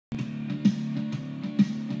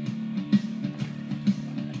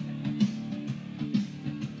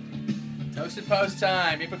Toast and Post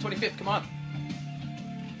time, April 25th, come on.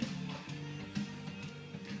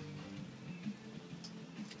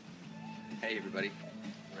 Hey everybody,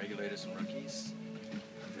 regulators and rookies.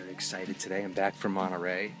 I'm very excited today. I'm back from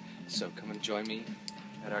Monterey, so come and join me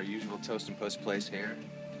at our usual Toast and Post place here.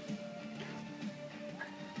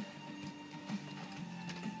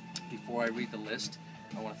 Before I read the list,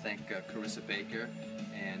 I want to thank Carissa Baker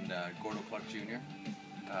and Gordo Clark Jr.,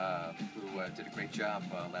 who did a great job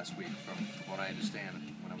last week from what I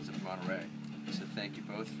understand when I was in Monterey. So thank you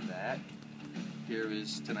both for that. Here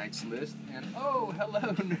is tonight's list, and oh,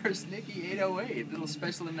 hello, Nurse Nikki 808, little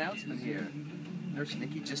special announcement here. Nurse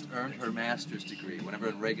Nikki just earned her master's degree. Whenever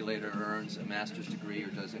a regulator earns a master's degree or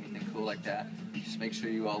does anything cool like that, just make sure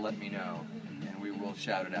you all let me know, and we will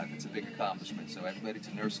shout it out. It's a big accomplishment. So everybody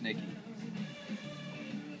to Nurse Nikki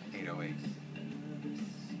 808.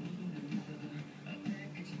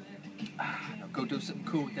 Now go do something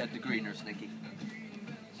cool with that degree, Nurse Nikki.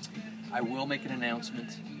 I will make an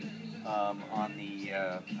announcement on the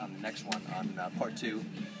next one, on part 2.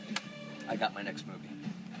 I got my next movie,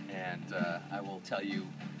 and I will tell you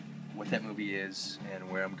what that movie is and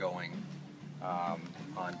where I'm going on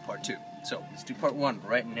part 2. So let's do part 1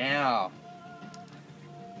 right now.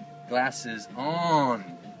 Glasses on.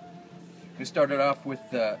 We started off with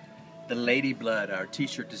the Lady Blood, our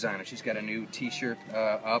t-shirt designer. She's got a new t-shirt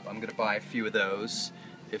up. I'm gonna buy a few of those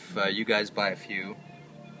if you guys buy a few,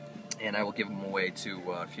 and I will give them away to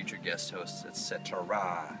future guest hosts,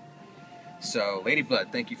 etc. So, Lady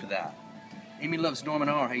Blood, thank you for that. Amy Loves Norman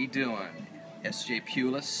R., how you doing? S.J.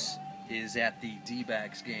 Pulis is at the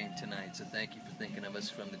D-backs game tonight, so thank you for thinking of us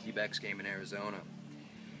from the D-backs game in Arizona.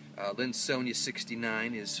 Lynn Sonia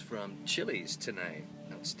 69 is from Chili's tonight.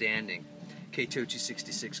 Outstanding. K-Tochi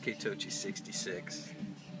 66, K-Tochi 66.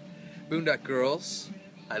 Boondock Girls,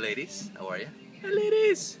 hi ladies, how are you? Hi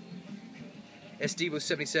ladies! SDevo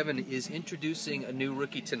 77 is introducing a new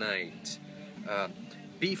rookie tonight,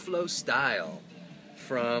 B-Flow Style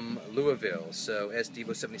from Louisville. So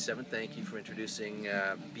SDevo 77, thank you for introducing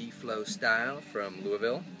B-Flow Style from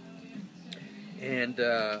Louisville. And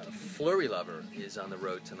Flurry Lover is on the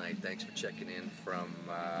road tonight. Thanks for checking in from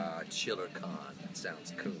ChillerCon. That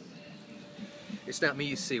sounds cool. It's Not Me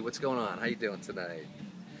You See. What's going on? How you doing tonight?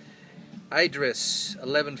 Idris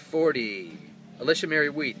 1140. Alicia Mary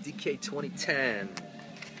Wheat, DK 2010.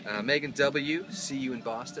 Megan W. See you in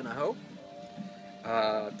Boston, I hope.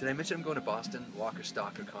 Did I mention I'm going to Boston? Walker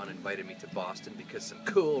Stalker Con invited me to Boston because some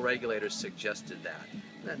cool regulators suggested that.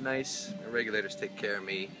 Isn't that nice? The regulators take care of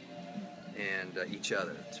me and each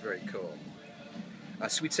other. It's very cool.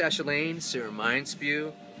 Sweet Sasha Lane, Sarah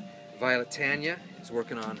Mindspew. Violet Tanya is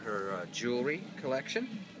working on her jewelry collection.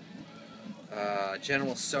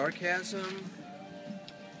 General Sarcasm.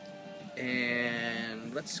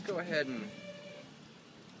 And let's go ahead and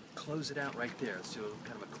close it out right there. Let's do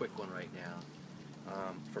kind of a quick one right now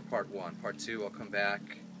for part 1. Part 2, I'll come back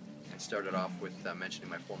and start it off with mentioning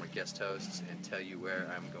my former guest hosts and tell you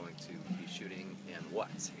where I'm going to be shooting and what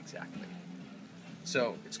exactly.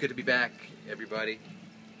 So, it's good to be back, everybody.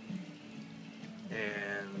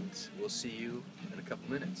 And we'll see you in a couple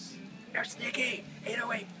minutes. Nurse Nikki,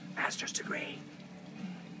 808, master's degree.